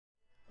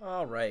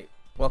Alright,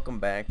 welcome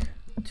back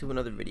to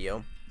another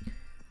video.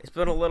 It's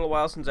been a little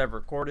while since I've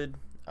recorded.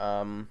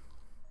 Of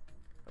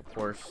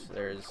course,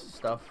 there's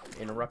stuff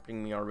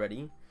interrupting me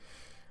already.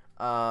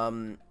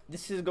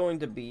 This is going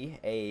to be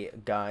a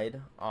guide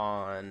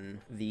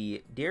on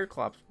the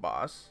Deerclops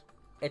boss.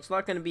 It's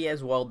not going to be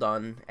as well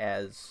done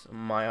as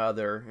my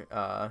other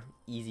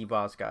easy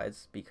boss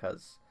guides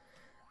because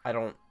I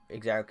don't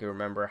exactly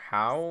remember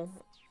how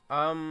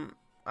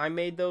I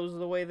made those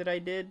the way that I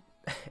did.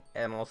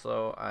 And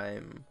also,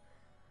 I'm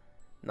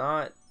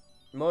not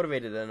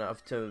motivated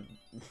enough to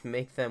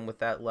make them with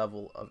that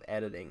level of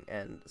editing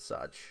and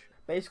such.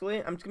 Basically,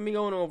 I'm just going to be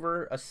going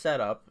over a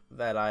setup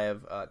that I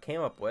have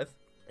came up with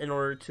in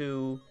order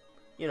to,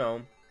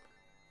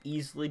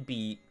 easily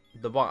beat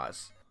the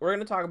boss. We're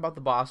going to talk about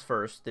the boss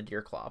first, the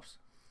Deerclops.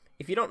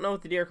 If you don't know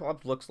what the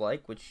Deerclops looks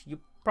like, which you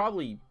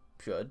probably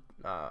should,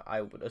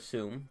 I would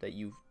assume that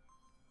you've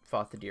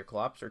fought the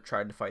Deerclops or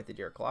tried to fight the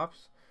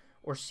Deerclops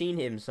or seen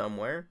him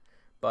somewhere.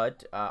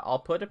 But I'll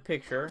put a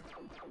picture.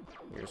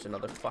 Here's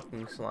another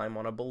fucking slime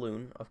on a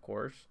balloon, of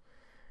course.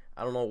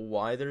 I don't know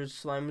why there's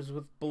slimes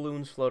with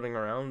balloons floating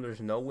around.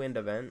 There's no wind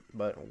event,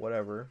 but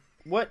whatever.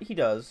 What he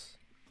does,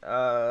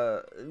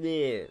 yeah.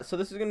 So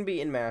this is going to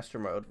be in master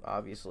mode,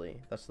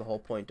 obviously. That's the whole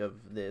point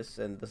of this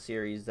and the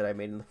series that I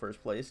made in the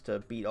first place, to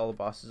beat all the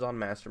bosses on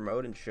master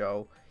mode and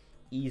show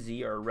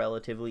easy or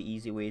relatively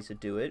easy ways to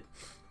do it.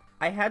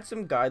 I had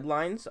some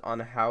guidelines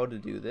on how to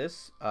do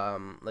this,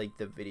 like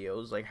the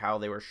videos, like how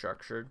they were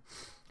structured,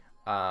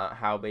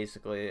 how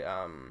basically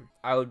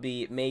I would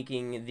be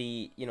making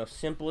the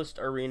simplest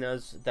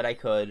arenas that I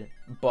could,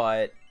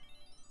 but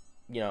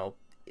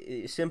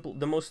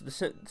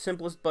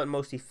simplest but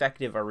most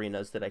effective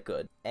arenas that I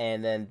could,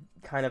 and then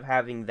kind of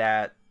having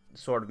that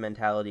sort of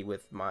mentality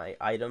with my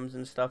items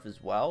and stuff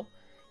as well,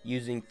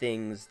 using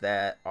things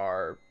that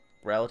are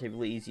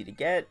relatively easy to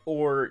get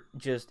or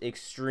just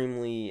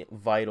extremely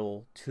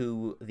vital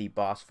to the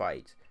boss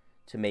fight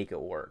to make it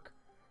work.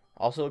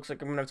 Also, looks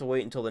like I'm gonna have to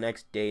wait until the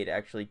next day to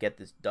actually get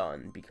this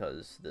done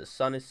because the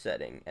sun is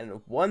setting. And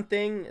one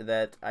thing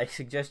that I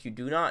suggest you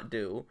do not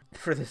do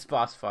for this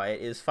boss fight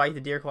is fight the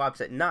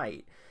Deerclops at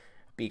night,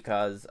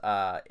 because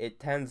it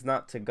tends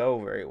not to go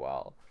very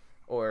well,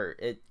 or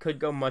it could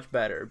go much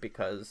better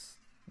because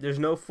there's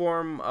no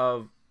form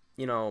of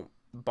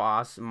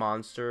boss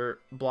monster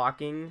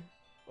blocking.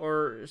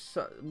 Or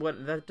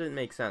what, that didn't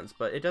make sense,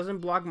 but it doesn't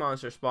block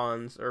monster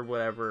spawns or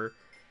whatever,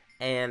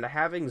 and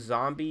having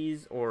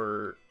zombies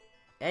or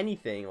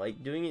anything,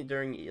 like doing it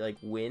during like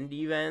wind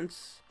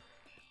events,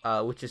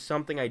 which is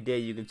something I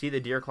did. You can see the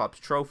Deerclops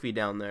trophy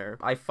down there.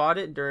 I fought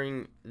it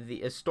during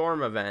a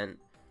storm event,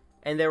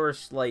 and there were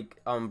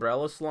like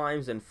umbrella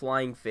slimes and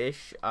flying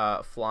fish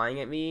flying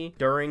at me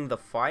during the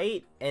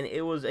fight, and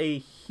it was a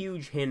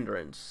huge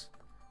hindrance.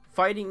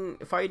 Fighting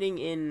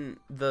in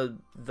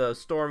the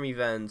storm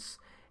events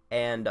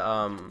and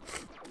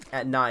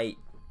at night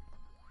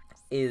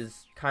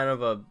is kind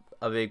of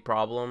a big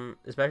problem,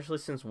 especially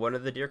since one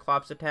of the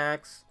Deerclops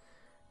attacks,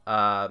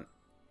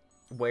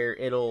 where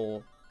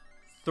it'll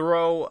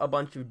throw a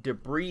bunch of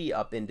debris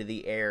up into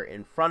the air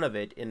in front of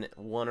it in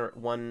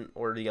one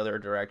or the other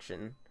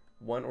direction.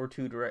 What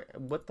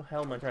the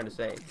hell am I trying to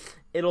say?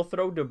 It'll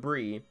throw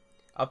debris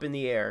up in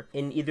the air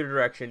in either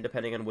direction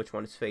depending on which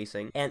one it's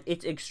facing, and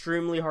it's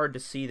extremely hard to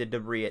see the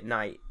debris at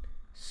night,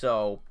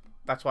 so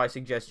that's why I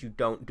suggest you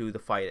don't do the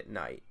fight at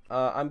night.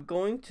 I'm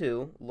going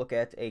to look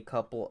at a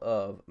couple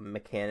of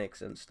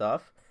mechanics and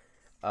stuff.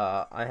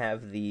 I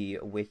have the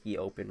wiki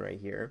open right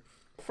here.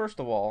 First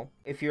of all,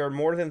 if you're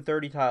more than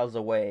 30 tiles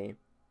away,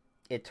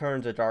 it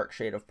turns a dark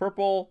shade of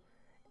purple,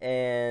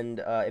 and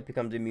it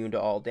becomes immune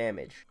to all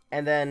damage.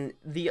 And then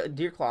the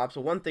Deerclops,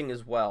 one thing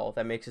as well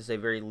that makes this a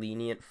very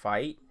lenient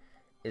fight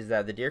is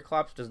that the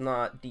Deerclops does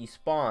not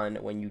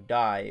despawn when you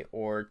die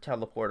or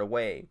teleport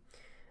away.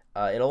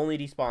 It only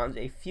despawns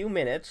a few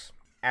minutes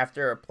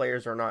after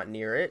players are not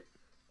near it,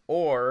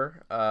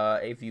 or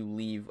if you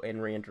leave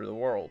and re-enter the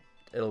world,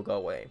 it'll go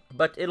away.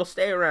 But it'll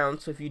stay around,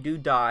 so if you do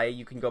die,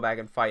 you can go back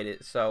and fight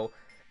it. So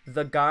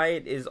the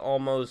guide is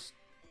almost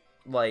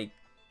like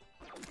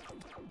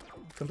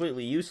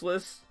completely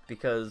useless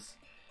because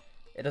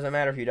it doesn't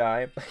matter if you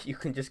die, but you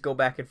can just go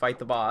back and fight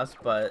the boss.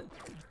 But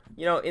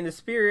in the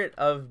spirit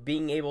of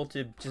being able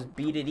to just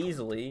beat it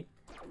easily,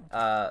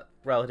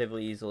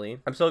 relatively easily,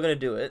 I'm still gonna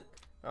do it.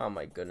 Oh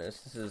my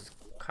goodness, this is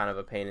kind of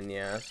a pain in the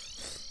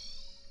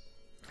ass.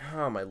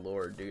 Oh my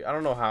lord, dude. I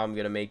don't know how I'm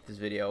gonna make this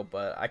video,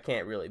 but I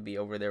can't really be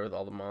over there with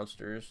all the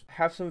monsters.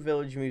 Have some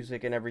village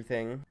music and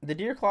everything. The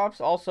Deerclops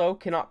also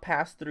cannot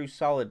pass through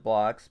solid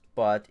blocks,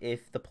 but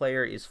if the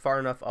player is far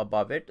enough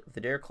above it,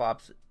 the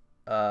Deerclops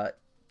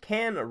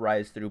can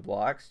rise through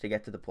blocks to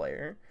get to the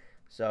player.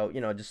 So,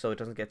 just so it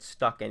doesn't get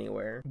stuck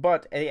anywhere.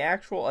 But the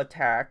actual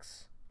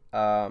attacks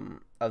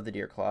of the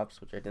Deerclops,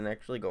 which I didn't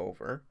actually go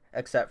over,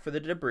 except for the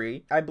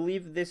debris, I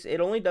believe it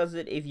only does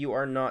it if you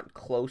are not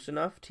close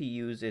enough to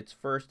use its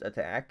first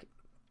attack,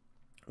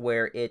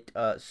 where it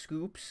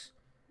scoops,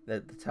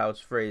 that's how it's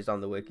phrased on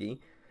the wiki,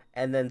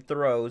 and then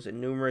throws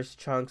numerous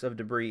chunks of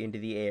debris into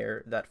the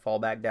air that fall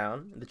back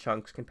down. The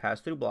chunks can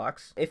pass through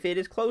blocks. If it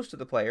is close to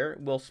the player,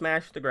 will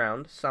smash the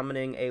ground,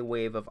 summoning a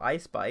wave of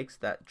ice spikes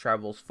that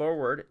travels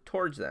forward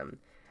towards them.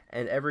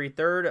 And every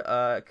third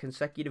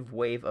consecutive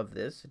wave of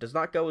this does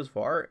not go as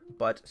far,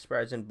 but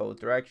spreads in both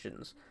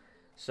directions.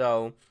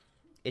 So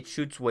it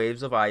shoots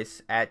waves of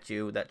ice at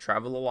you that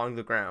travel along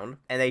the ground,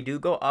 and they do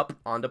go up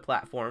onto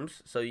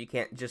platforms, so you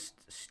can't just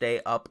stay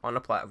up on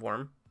a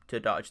platform to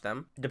dodge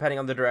them. Depending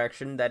on the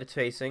direction that it's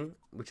facing,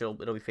 which it'll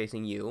be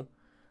facing you,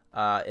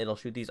 it'll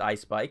shoot these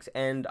ice spikes,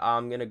 and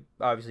I'm going to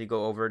obviously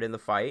go over it in the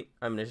fight.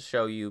 I'm going to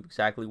show you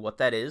exactly what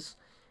that is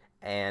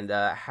and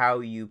how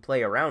you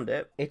play around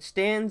it. It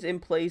stands in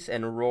place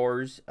and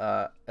roars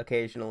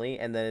occasionally,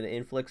 and then it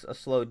inflicts a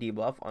slow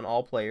debuff on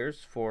all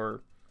players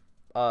for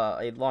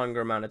a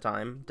longer amount of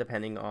time,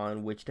 depending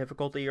on which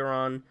difficulty you're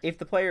on. If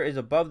the player is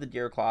above the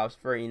Deerclops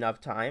for enough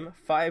time,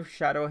 5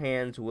 shadow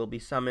hands will be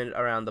summoned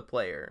around the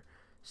player.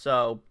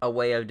 So, a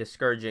way of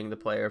discouraging the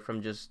player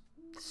from just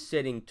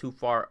sitting too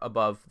far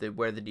above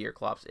where the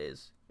Deerclops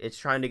is. It's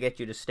trying to get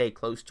you to stay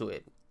close to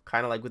it,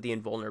 kind of like with the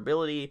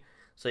invulnerability,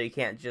 so you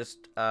can't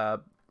just,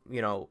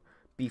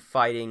 be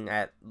fighting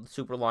at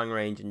super long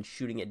range and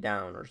shooting it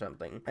down or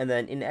something. And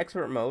then in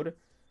expert mode,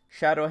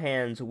 shadow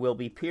hands will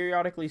be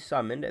periodically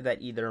summoned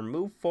that either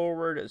move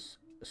forward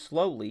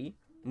slowly,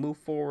 move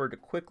forward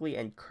quickly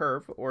and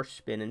curve, or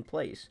spin in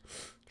place.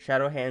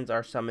 Shadow hands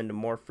are summoned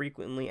more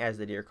frequently as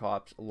the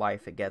Deerclops'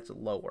 life gets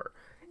lower.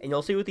 And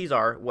you'll see what these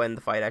are when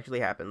the fight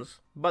actually happens.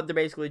 But they're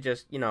basically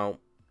just,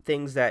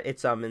 things that it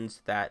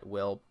summons that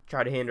will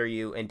try to hinder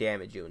you and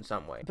damage you in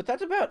some way. But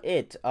that's about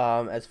it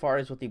as far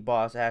as what the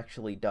boss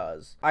actually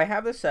does. I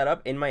have this set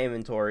up in my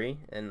inventory,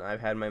 and I've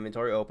had my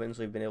inventory open,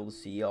 so we've been able to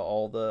see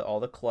all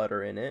the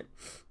clutter in it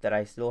that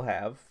I still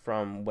have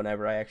from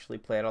whenever I actually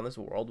played on this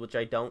world, which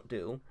I don't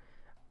do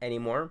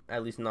anymore,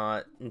 at least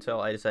not until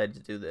I decided to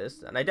do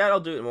this. And I doubt I'll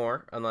do it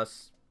more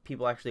unless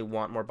people actually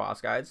want more boss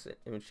guides,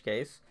 in which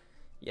case,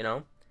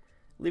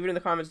 leave it in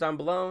the comments down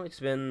below. It's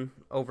been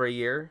over a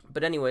year.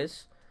 But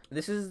anyways,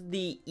 this is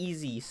the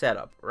easy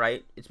setup,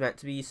 right? It's meant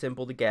to be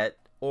simple to get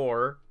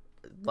or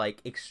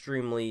like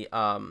extremely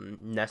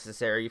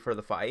necessary for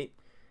the fight.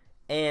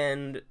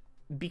 And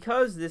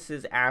because this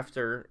is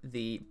after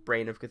the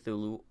Brain of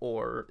Cthulhu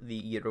or the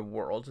Eater of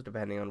Worlds,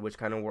 depending on which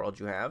kind of world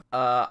you have,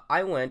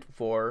 I went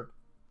for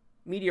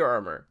Meteor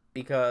Armor,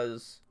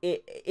 because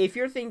if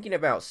you're thinking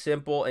about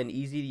simple and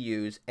easy to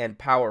use and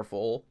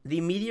powerful,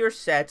 the Meteor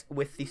set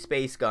with the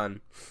Space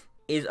Gun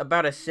is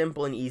about as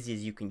simple and easy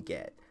as you can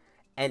get.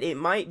 And it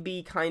might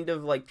be kind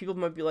of like, people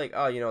might be like,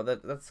 oh,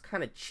 that's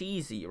kind of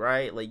cheesy,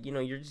 right? Like,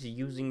 you're just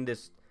using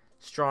this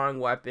strong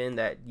weapon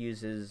that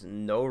uses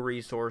no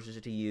resources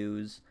to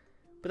use.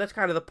 But that's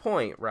kind of the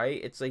point, right?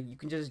 It's like you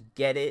can just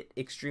get it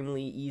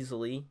extremely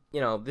easily.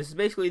 This is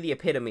basically the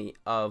epitome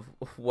of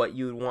what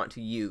you would want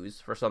to use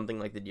for something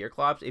like the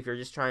Deerclops if you're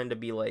just trying to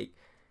be like,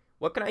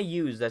 what can I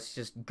use that's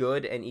just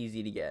good and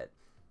easy to get?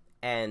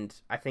 And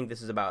I think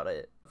this is about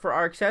it. For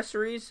our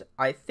accessories,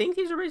 I think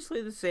these are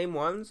basically the same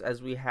ones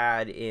as we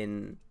had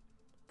in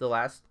the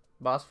last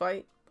boss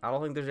fight. I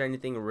don't think there's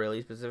anything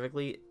really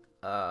specifically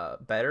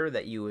better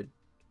that you would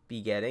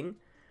be getting.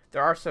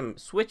 There are some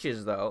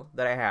switches, though,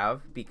 that I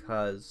have,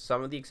 because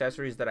some of the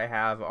accessories that I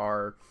have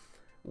are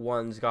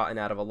ones gotten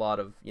out of a lot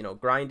of,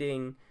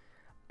 grinding.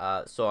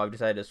 So I've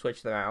decided to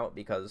switch them out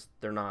because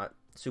they're not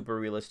super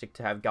realistic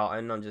to have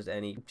gotten on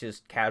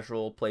just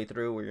casual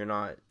playthrough where you're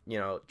not,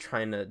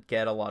 trying to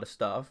get a lot of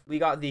stuff. We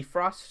got the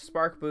Frost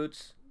Spark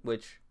boots,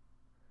 which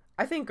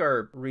I think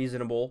are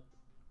reasonable.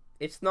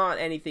 It's not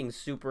anything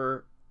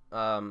super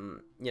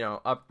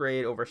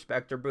upgrade over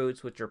Spectre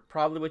boots, which are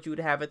probably what you would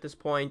have at this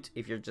point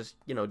if you're just,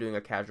 doing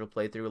a casual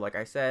playthrough, like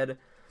I said,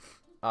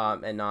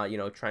 and not,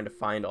 trying to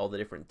find all the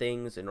different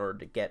things in order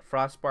to get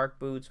Frostspark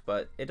boots.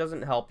 But it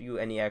doesn't help you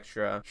any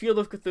extra. Shield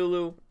of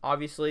Cthulhu,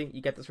 obviously,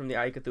 you get this from the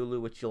Eye of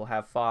Cthulhu, which you'll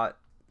have fought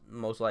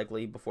most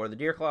likely before the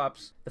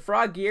Deerclops. The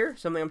Frog Gear,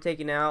 something I'm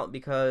taking out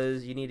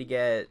because you need to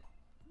get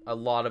a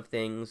lot of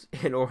things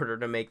in order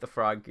to make the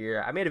Frog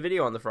Gear. I made a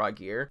video on the Frog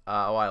Gear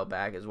a while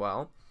back as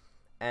well.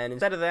 And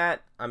instead of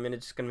that, I'm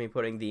just going to be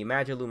putting the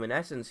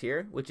Magiluminescence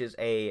here, which is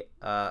a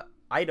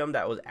item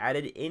that was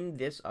added in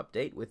this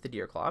update with the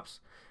Deerclops,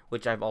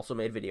 which I've also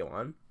made video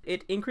on.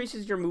 It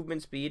increases your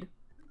movement speed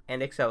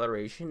and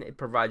acceleration. It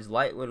provides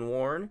light when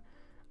worn,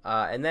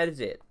 and that is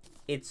it.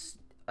 It's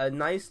a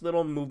nice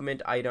little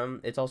movement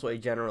item. It's also a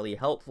generally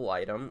helpful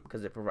item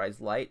because it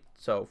provides light,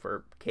 so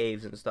for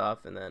caves and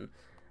stuff, and then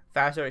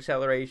faster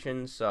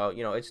acceleration, so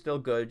it's still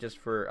good just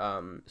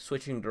for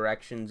switching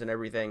directions and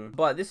everything.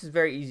 But this is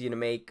very easy to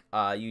make.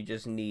 You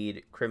just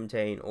need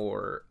Crimtane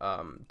or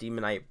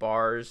Demonite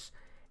bars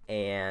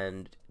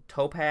and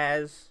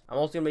Topaz. I'm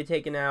also gonna be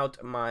taking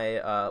out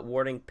my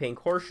Warding Pink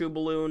Horseshoe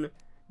Balloon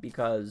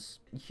because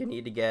you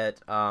need to get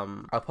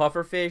a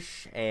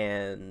pufferfish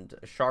and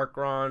a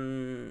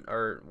sharkron,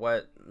 or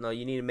what? No,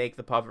 you need to make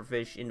the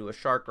pufferfish into a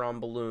sharkron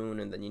balloon,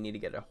 and then you need to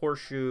get a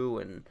horseshoe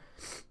and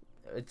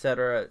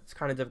etc. It's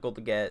kind of difficult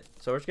to get,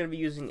 so we're just going to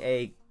be using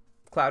a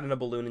Cloud in a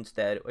Balloon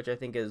instead, which I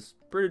think is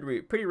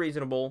pretty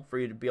reasonable for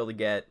you to be able to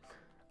get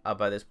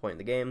by this point in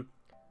the game.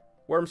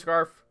 Worm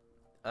Scarf,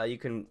 you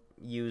can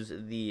use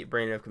the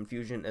Brain of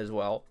Confusion as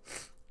well.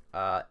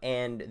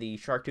 And the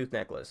Shark Tooth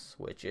Necklace,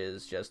 which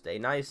is just a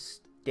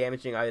nice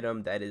damaging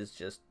item that is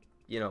just,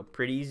 you know,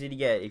 pretty easy to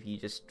get if you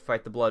just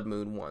fight the Blood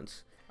Moon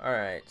once.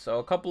 Alright, so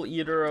a couple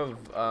Eater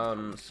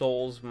of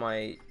Souls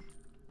might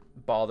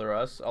bother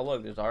us. Oh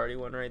look, there's already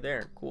one right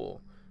there.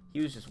 Cool. He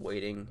was just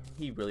waiting.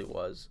 He really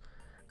was.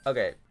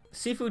 Okay,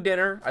 Seafood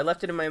Dinner. I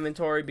left it in my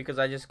inventory because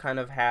I just kind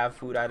of have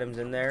food items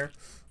in there.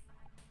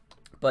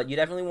 But you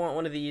definitely want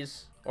one of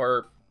these,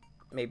 or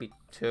maybe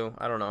 2.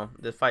 I don't know.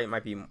 The fight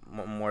might be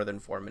more than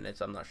 4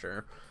 minutes. I'm not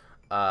sure.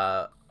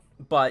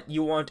 But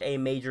you want a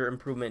major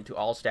improvement to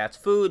all stats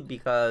food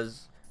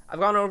because I've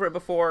gone over it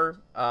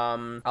before.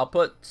 I'll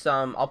put the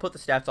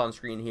stats on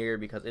screen here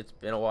because it's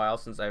been a while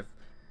since I've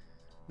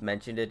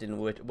mentioned it in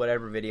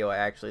whatever video I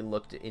actually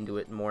looked into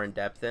it more in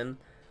depth in.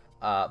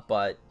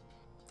 But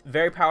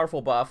very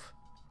powerful buff.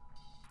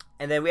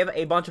 And then we have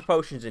a bunch of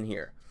potions in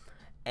here.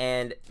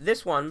 And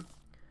this one,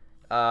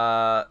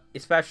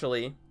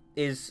 especially,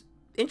 is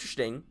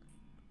interesting,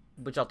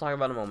 which I'll talk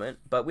about in a moment.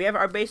 But we have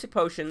our basic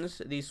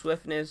potions, the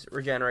Swiftness,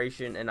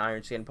 Regeneration, and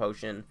Iron Skin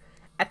potion.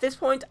 At this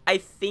point, I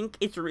think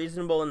it's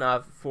reasonable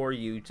enough for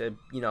you to,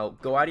 you know,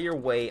 go out of your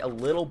way a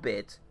little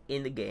bit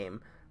in the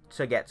game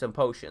to get some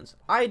potions.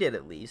 I did,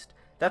 at least.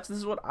 This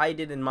is what I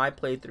did in my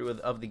playthrough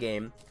of the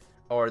game,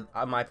 or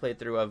my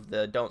playthrough of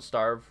the Don't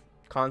Starve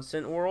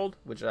Constant world,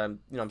 which I'm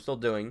still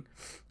doing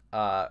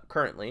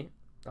currently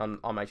on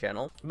my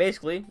channel.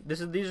 Basically,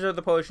 these are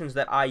the potions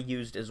that I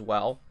used as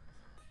well.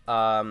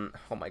 Oh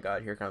my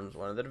god, here comes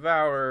one of the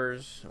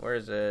Devourers. Where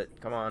is it?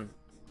 Come on.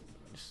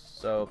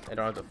 So I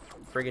don't have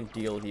to friggin'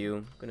 deal with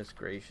you. Goodness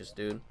gracious,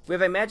 dude. We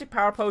have a Magic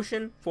Power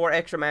Potion for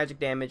extra magic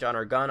damage on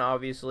our gun,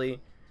 obviously.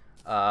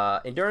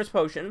 Endurance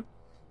Potion,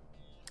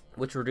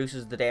 which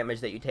reduces the damage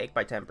that you take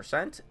by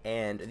 10%,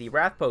 and the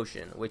Wrath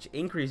Potion, which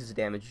increases the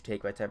damage you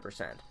take by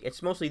 10%.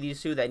 It's mostly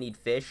these two that need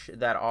fish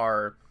that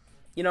are,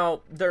 you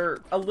know, they're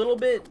a little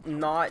bit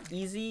not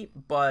easy,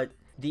 but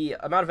the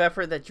amount of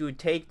effort that you would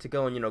take to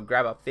go and, you know,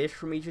 grab a fish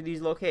from each of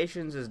these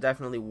locations is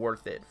definitely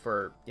worth it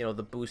for, you know,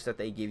 the boost that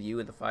they give you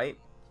in the fight.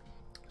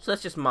 So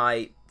that's just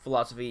my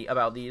philosophy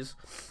about these.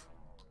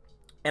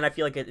 And I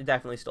feel like it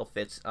definitely still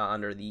fits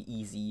under the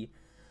easy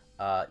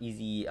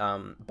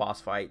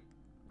boss fight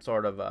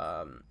sort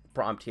of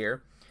prompt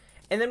here.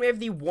 And then we have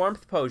the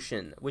Warmth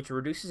Potion, which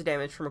reduces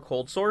damage from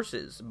cold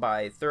sources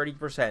by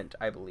 30%,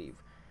 I believe.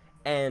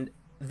 And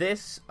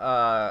this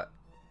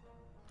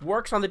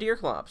works on the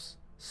Deerclops.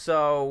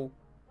 So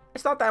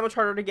it's not that much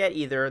harder to get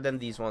either than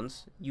these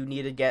ones. You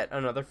need to get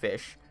another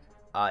fish.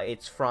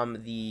 It's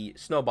from the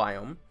snow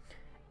biome.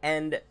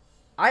 And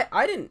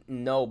I didn't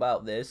know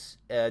about this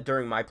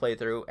during my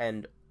playthrough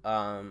and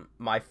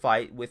my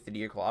fight with the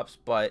Deerclops,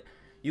 but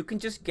you can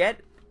just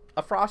get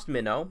a frost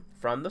minnow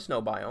from the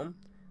snow biome,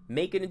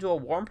 make it into a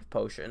warmth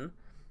potion,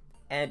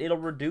 and it'll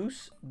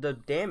reduce the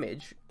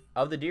damage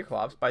of the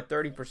Deerclops by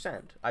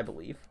 30%, I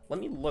believe. Let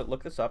me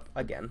look this up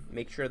again,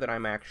 make sure that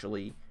I'm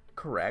actually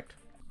correct.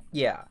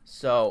 Yeah,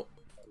 so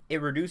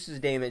it reduces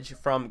damage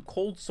from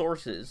cold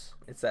sources,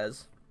 it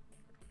says,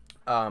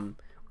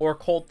 or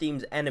cold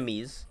themed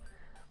enemies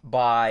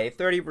by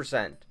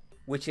 30%,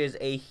 which is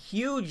a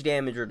huge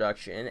damage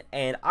reduction,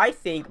 and I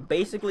think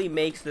basically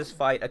makes this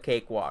fight a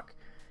cakewalk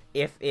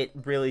if it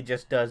really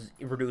just does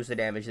reduce the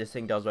damage this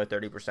thing does by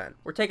 30%.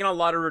 We're taking a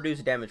lot of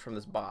reduced damage from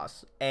this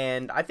boss,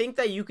 and I think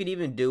that you could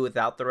even do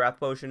without the Wrath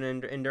Potion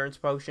and Endurance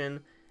Potion,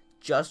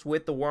 just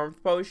with the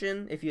Warmth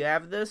Potion if you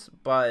have this,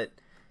 but,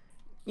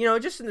 you know,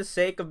 just in the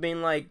sake of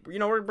being like, you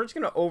know, we're just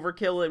gonna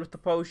overkill it with the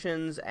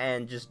potions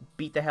and just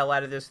beat the hell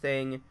out of this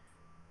thing.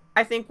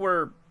 I think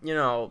we're, you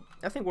know,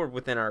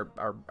 within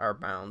our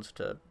bounds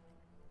to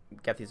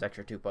get these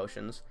extra 2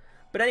 potions.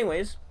 But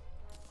anyways,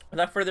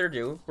 without further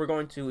ado, we're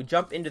going to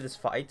jump into this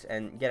fight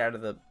and get out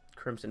of the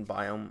Crimson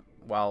biome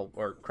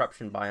or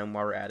Corruption biome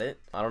while we're at it.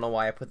 I don't know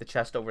why I put the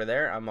chest over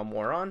there. I'm a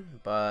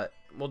moron, but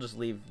we'll just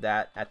leave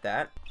that at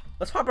that.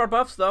 Let's pop our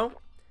buffs though.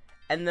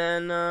 And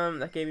then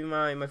that gave me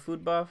my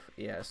food buff.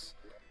 Yes.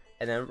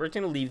 And then we're just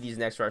going to leave these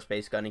next to our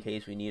space gun in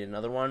case we need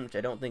another one, which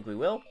I don't think we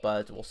will,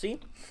 but we'll see.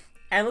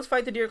 And let's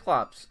fight the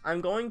Deerclops.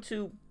 I'm going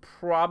to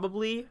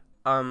probably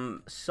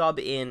sub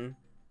in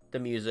the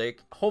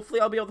music.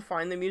 Hopefully I'll be able to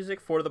find the music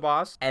for the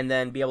boss and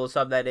then be able to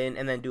sub that in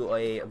and then do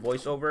a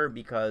voiceover,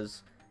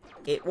 because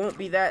it won't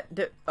be that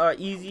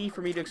easy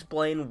for me to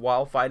explain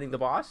while fighting the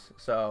boss.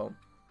 So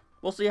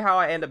we'll see how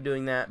I end up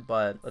doing that,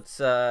 but let's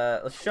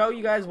show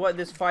you guys what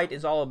this fight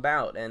is all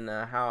about and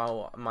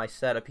how my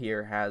setup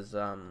here has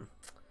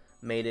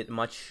made it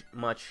much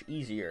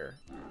easier.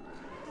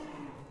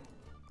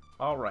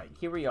 Alright,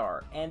 here we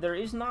are, and there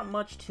is not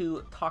much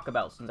to talk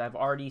about since I've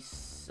already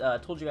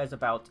told you guys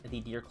about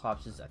the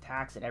Deerclops'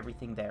 attacks and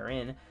everything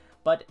therein,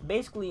 but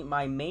basically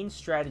my main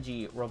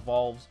strategy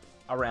revolves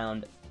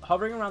around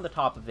hovering around the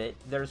top of it.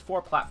 There's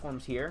 4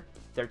 platforms here.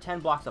 They're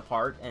 10 blocks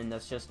apart, and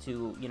that's just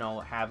to, you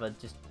know, have a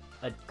just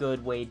a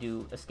good way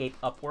to escape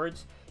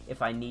upwards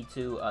if I need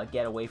to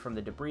get away from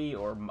the debris,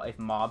 or if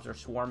mobs are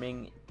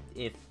swarming,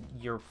 if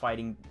you're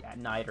fighting at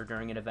night or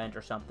during an event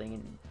or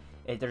something,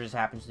 and there just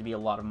happens to be a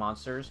lot of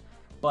monsters.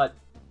 But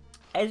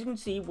as you can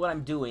see, what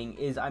I'm doing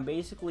is I'm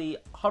basically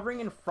hovering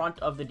in front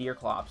of the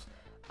Deerclops,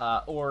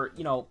 or,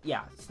 you know,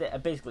 yeah,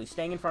 basically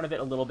staying in front of it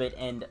a little bit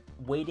and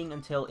waiting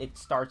until it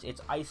starts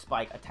its ice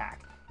spike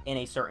attack in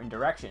a certain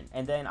direction.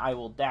 And then I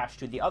will dash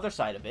to the other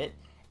side of it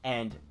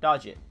and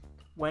dodge it.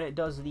 When it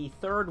does the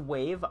third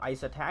wave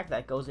ice attack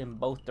that goes in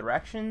both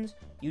directions,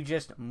 you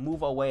just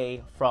move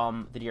away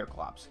from the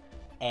Deerclops.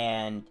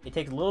 And it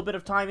takes a little bit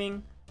of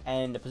timing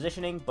and the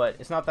positioning, but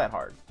it's not that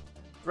hard.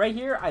 Right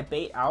here, I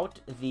bait out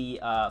the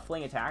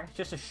fling attack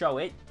just to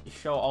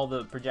show all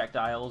the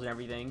projectiles and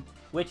everything,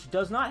 which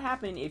does not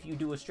happen if you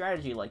do a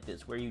strategy like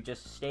this, where you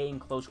just stay in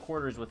close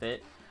quarters with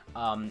it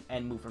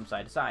and move from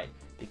side to side,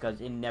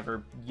 because you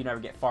never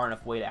get far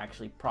enough away to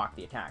actually proc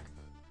the attack.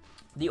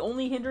 The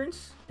only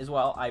hindrance, as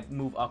well, I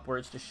move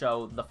upwards to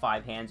show the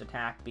 5 hands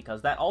attack,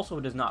 because that also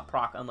does not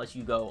proc unless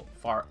you go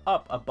far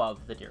up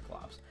above the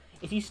Deerclops.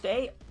 If you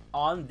stay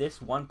on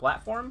this one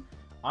platform,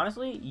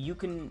 honestly, you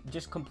can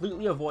just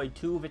completely avoid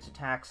 2 of its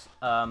attacks.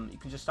 You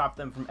can just stop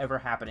them from ever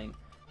happening,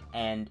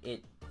 and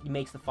it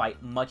makes the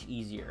fight much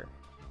easier.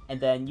 And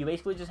then you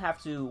basically just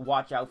have to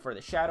watch out for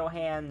the shadow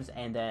hands,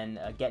 and then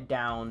get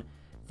down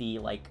the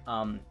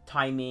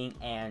timing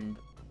and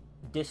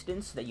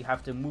distance that you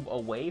have to move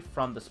away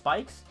from the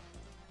spikes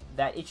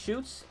that it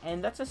shoots,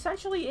 and that's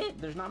essentially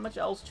it. There's not much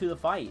else to the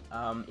fight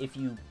if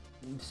you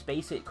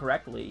space it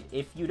correctly.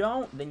 If you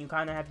don't, then you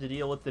kind of have to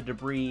deal with the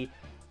debris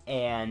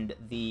and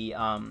the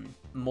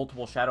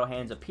multiple shadow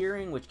hands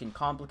appearing, which can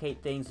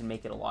complicate things and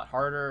make it a lot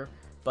harder.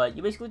 But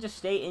you basically just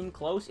stay in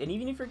close, and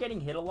even if you're getting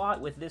hit a lot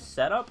with this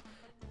setup,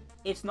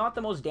 it's not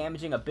the most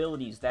damaging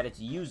abilities that it's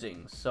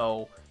using,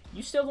 so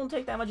you still don't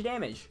take that much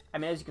damage. I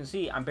mean, as you can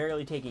see, I'm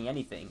barely taking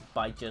anything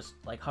by just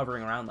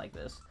hovering around like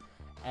this.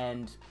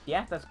 And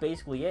yeah, that's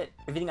basically it.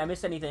 If you think I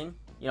missed anything,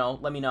 you know,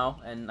 let me know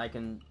and I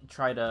can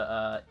try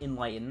to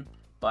enlighten.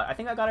 But I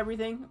think I got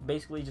everything.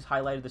 Basically just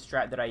highlighted the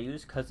strat that I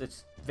use because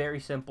it's very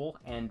simple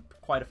and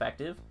quite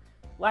effective.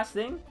 Last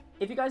thing,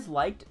 if you guys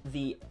liked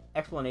the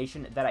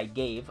explanation that I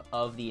gave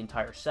of the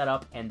entire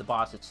setup and the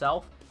boss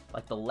itself,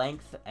 like the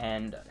length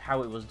and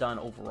how it was done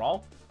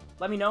overall,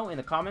 let me know in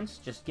the comments.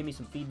 Just give me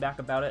some feedback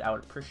about it. I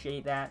would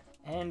appreciate that.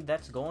 And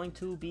that's going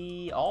to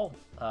be all.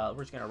 We're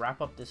just going to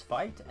wrap up this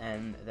fight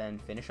and then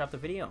finish up the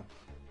video.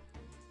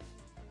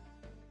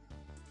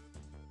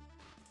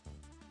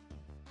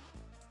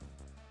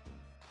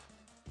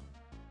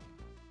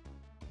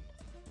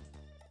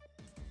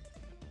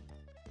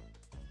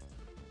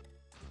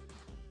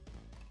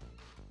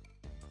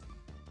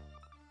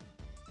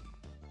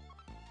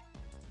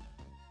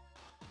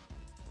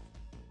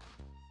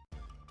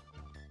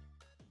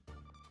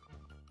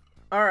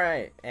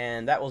 Alright,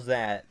 and that was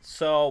that.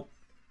 So,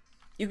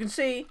 you can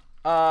see,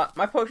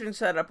 my potion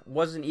setup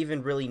wasn't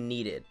even really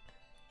needed.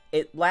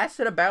 It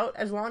lasted about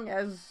as long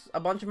as a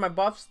bunch of my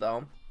buffs,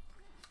 though,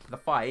 the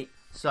fight.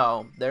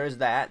 So, there's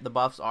that. The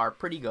buffs are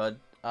pretty good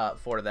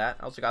for that.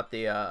 I also got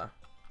the,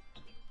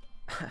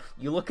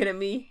 You looking at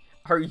me?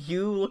 Are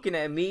you looking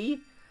at me?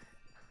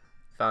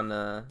 Found,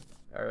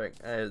 alright,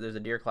 there's a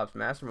Deerclops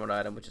Master Mode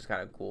item, which is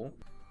kind of cool.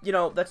 You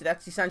know,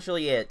 that's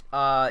essentially it.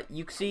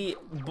 You can see,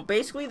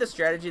 basically the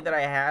strategy that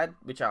I had,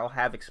 which I'll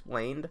have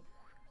explained,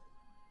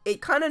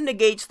 it kind of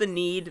negates the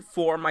need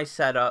for my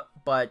setup,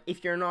 but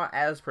if you're not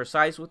as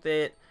precise with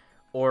it,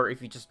 or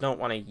if you just don't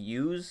want to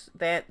use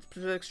that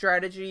specific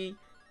strategy,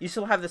 you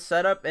still have the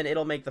setup, and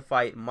it'll make the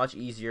fight much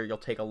easier. You'll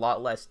take a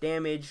lot less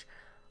damage,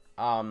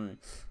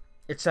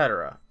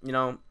 etc. You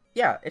know?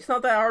 Yeah, it's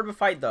not that hard of a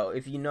fight, though,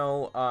 if you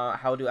know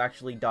how to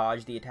actually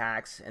dodge the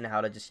attacks and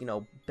how to just, you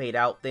know, bait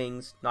out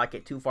things, not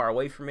get too far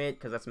away from it,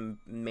 because that's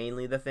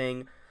mainly the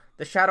thing.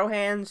 The shadow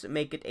hands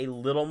make it a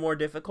little more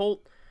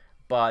difficult,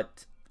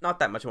 but not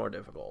that much more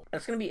difficult.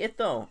 That's going to be it,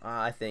 though,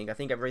 I think. I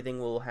think everything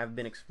will have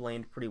been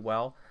explained pretty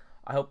well.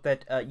 I hope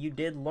that you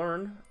did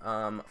learn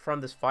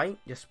from this fight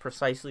just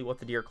precisely what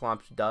the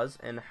Deerclops does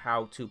and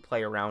how to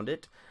play around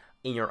it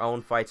in your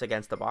own fights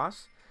against the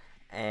boss.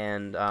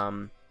 And,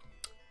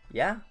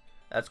 yeah.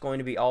 That's going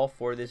to be all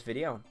for this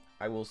video.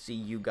 I will see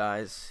you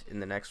guys in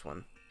the next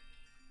one.